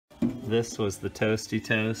this was the Toasty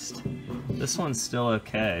Toast. This one's still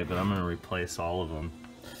okay, but I'm gonna replace all of them.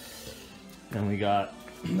 And we got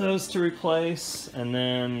those to replace, and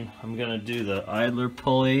then I'm gonna do the idler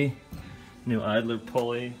pulley, new idler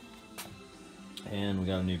pulley, and we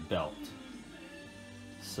got a new belt.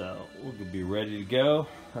 So we'll be ready to go.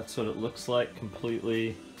 That's what it looks like,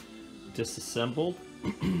 completely disassembled.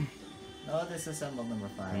 Oh, disassembled number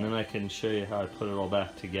 5. And then I can show you how I put it all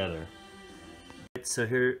back together. So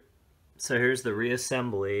here's the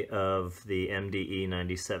reassembly of the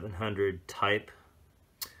MDE9700 type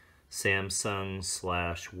Samsung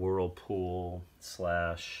 / Whirlpool /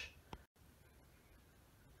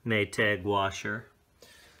 Maytag washer.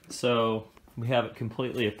 So we have it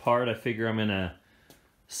completely apart. I figure I'm gonna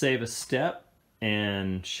save a step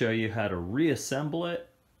and show you how to reassemble it,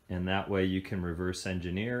 and that way you can reverse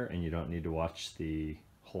engineer and you don't need to watch the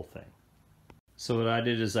whole thing. So what I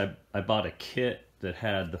did is I bought a kit that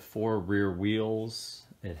had the 4 rear wheels,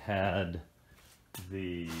 it had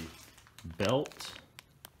the belt,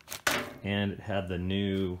 and it had the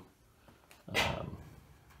new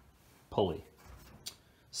pulley.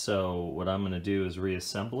 So what I'm going to do is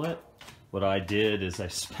reassemble it. What I did is I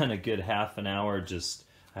spent a good half an hour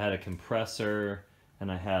I had a compressor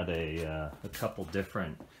and I had a couple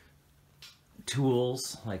different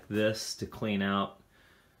tools like this to clean out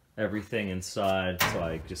everything inside. So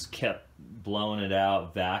I just kept blowing it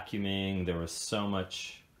out, vacuuming. There was so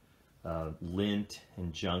much lint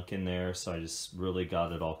and junk in there, so I just really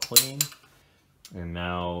got it all clean, and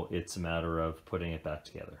now it's a matter of putting it back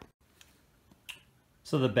together.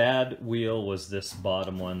 So the bad wheel was this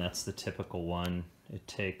bottom one. That's the typical one. It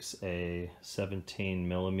takes a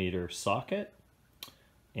 17mm socket,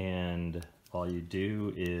 and all you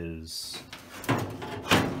do is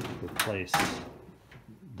replace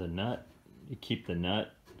the nut. You keep the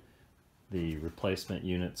nut. The replacement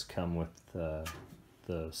units come with the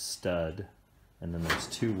stud, and then there's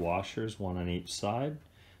 2 washers, one on each side.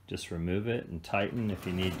 Just remove it and tighten. If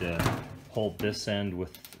you need to hold this end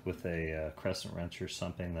with a crescent wrench or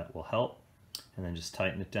something, that will help. And then just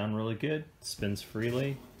tighten it down really good. It spins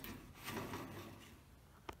freely.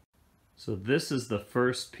 So this is the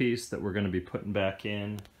first piece that we're going to be putting back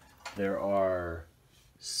in. There are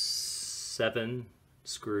 7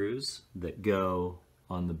 screws that go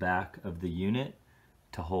on the back of the unit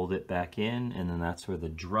to hold it back in, and then that's where the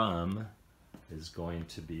drum is going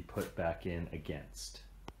to be put back in against.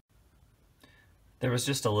 There was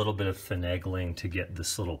just a little bit of finagling to get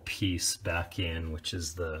this little piece back in, which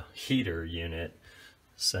is the heater unit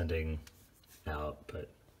sending out,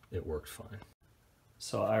 but it worked fine.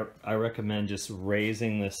 So I recommend just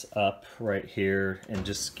raising this up right here and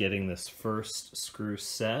just getting this first screw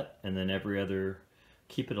set, and then every other,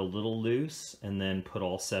 keep it a little loose, and then put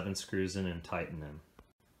all 7 screws in and tighten them.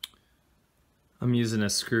 I'm using a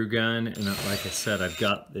screw gun, and like I said, I've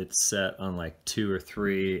got it set on like 2 or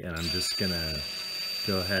 3, and I'm just gonna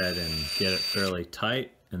go ahead and get it fairly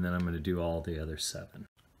tight, and then I'm gonna do all the other 7.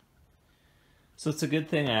 So it's a good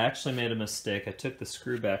thing I actually made a mistake. I took the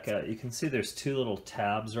screw back out. You can see there's 2 little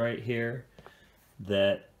tabs right here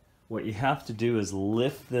that what you have to do is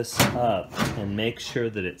lift this up and make sure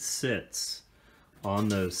that it sits on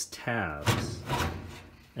those tabs.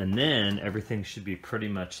 And then everything should be pretty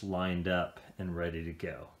much lined up and ready to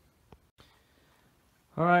go.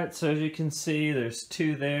 Alright, so as you can see, there's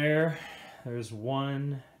 2 there. There's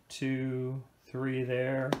 1, 2, 3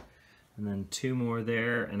 there. And then 2 more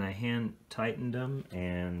there, and I hand tightened them,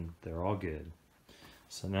 and they're all good.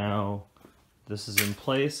 So now this is in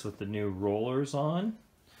place with the new rollers on,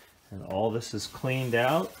 and all this is cleaned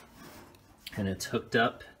out, and it's hooked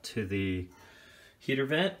up to the heater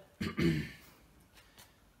vent,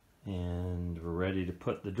 and we're ready to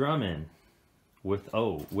put the drum in with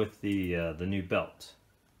the new belt.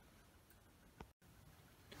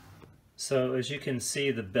 So as you can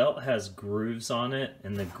see, the belt has grooves on it,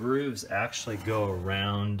 and the grooves actually go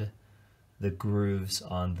around the grooves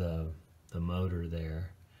on the motor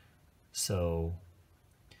there. So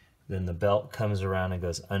then the belt comes around and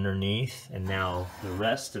goes underneath, and now the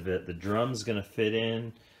rest of it, the drum's gonna fit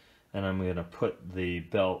in, and I'm gonna put the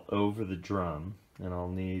belt over the drum, and I'll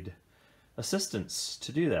need assistance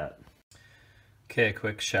to do that. Okay, a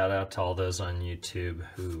quick shout out to all those on YouTube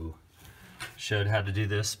who showed how to do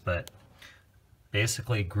this, but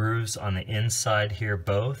basically grooves on the inside here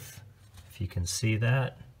both, if you can see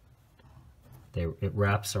that. It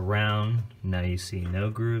wraps around, now you see no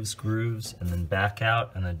grooves, grooves, and then back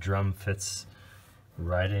out, and the drum fits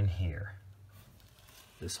right in here,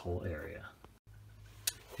 this whole area.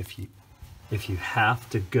 If you have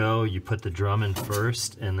to go, you put the drum in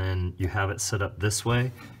first, and then you have it set up this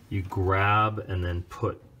way, you grab and then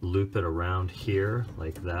loop it around here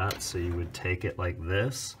like that. So you would take it like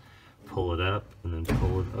this, pull it up, and then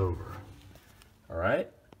pull it over. All right?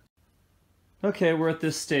 Okay, we're at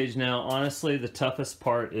this stage now. Honestly, the toughest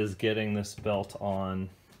part is getting this belt on.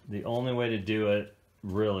 The only way to do it,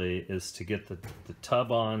 really, is to get the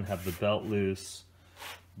tub on, have the belt loose,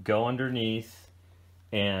 go underneath,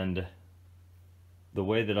 and the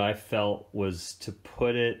way that I felt was to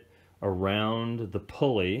put it around the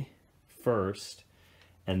pulley first,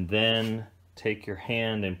 and then take your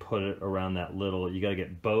hand and put it around that little, you gotta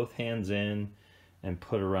get both hands in and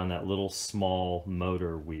put it around that little small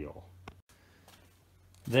motor wheel.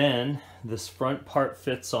 Then this front part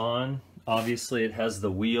fits on. Obviously it has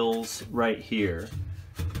the wheels right here,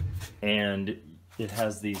 and it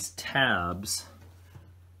has these tabs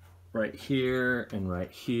right here and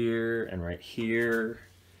right here and right here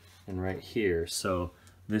and right here. So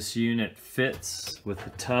this unit fits with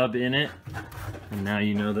the tub in it, and now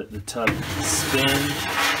you know that the tub can spin.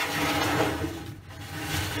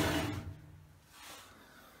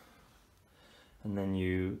 And then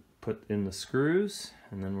you put in the screws,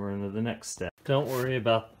 and then we're into the next step. Don't worry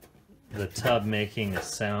about the tub making a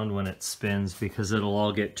sound when it spins, because it'll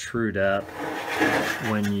all get trued up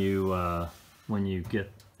when you get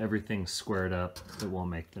everything squared up. It won't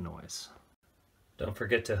make the noise. Don't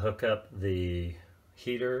forget to hook up the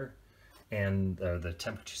heater and the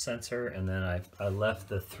temperature sensor, and then I left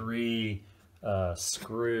the 3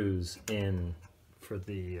 screws in for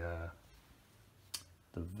the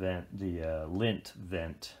lint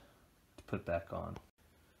vent to put back on.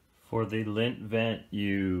 For the lint vent,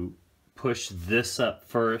 you push this up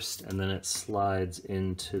first, and then it slides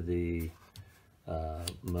into the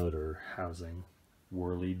motor housing.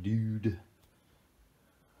 Whirly dude.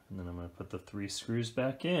 And then I'm going to put the 3 screws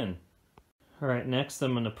back in. Alright, next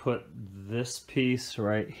I'm going to put this piece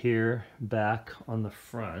right here back on the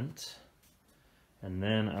front, and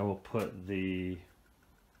then I will put the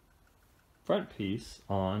front piece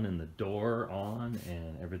on and the door on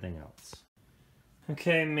and everything else.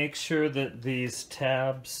 Okay, make sure that these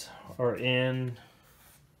tabs are in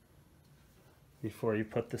before you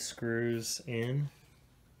put the screws in,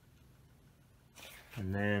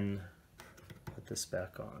 and then put this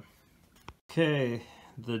back on. Okay,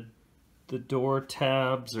 the door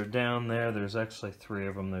tabs are down there. There's actually 3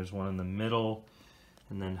 of them. There's one in the middle,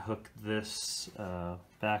 and then hook this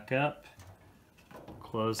back up,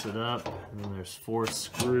 close it up, and then there's 4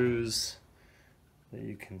 screws that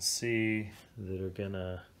you can see that are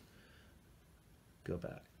gonna go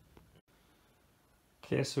back.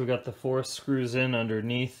 Okay, so we got the 4 screws in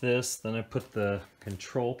underneath this. Then I put the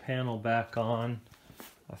control panel back on.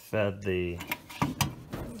 I fed the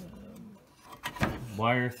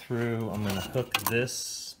wire through. I'm going to hook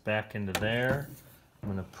this back into there.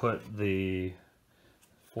 I'm going to put the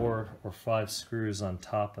 4 or 5 screws on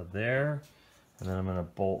top of there, and then I'm going to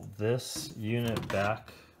bolt this unit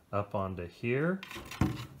back up onto here,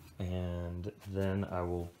 and then I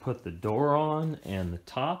will put the door on, and the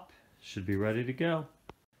top should be ready to go.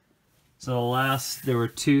 So there were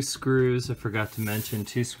 2 screws, I forgot to mention,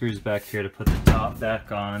 2 screws back here to put the top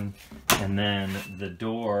back on, and then the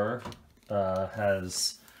door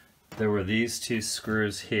there were these 2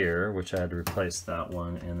 screws here, which I had to replace that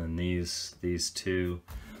one, and then these 2.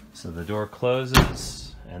 So the door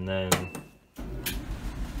closes, and then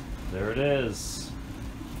there it is.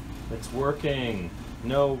 It's working.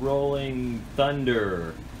 No rolling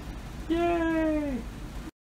thunder. Yay!